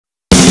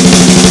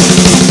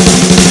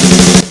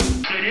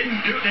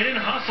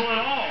hustle at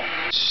all.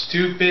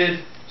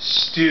 Stupid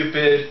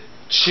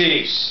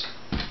Chiefs.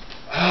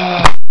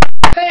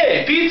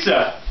 Hey,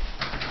 pizza!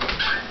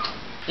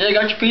 Yeah, I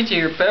got your pizza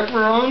here.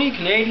 Pepperoni,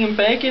 Canadian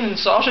bacon, and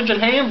sausage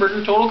and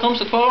hamburger. Total comes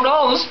to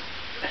 $12.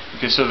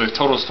 Okay, so the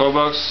total's $12.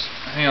 I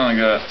think I only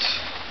got.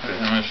 Wait,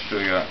 how much do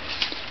I got?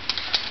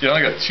 Yeah, I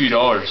only got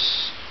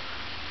 $2.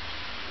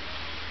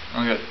 I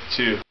only got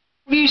 2.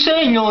 What are you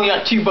saying you only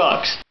got $2?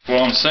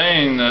 Well, I'm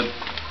saying that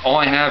all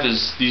I have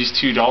is these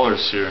 $2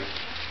 here.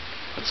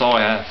 That's all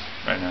I have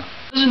right now.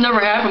 This has never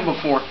happened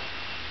before.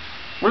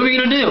 What are we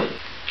gonna do?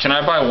 Can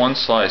I buy one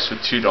slice with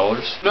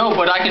 $2? No,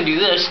 but I can do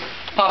this.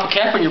 Pop a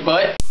cap on your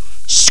butt.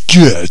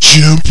 Sketch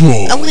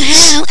Info. Oh,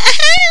 how?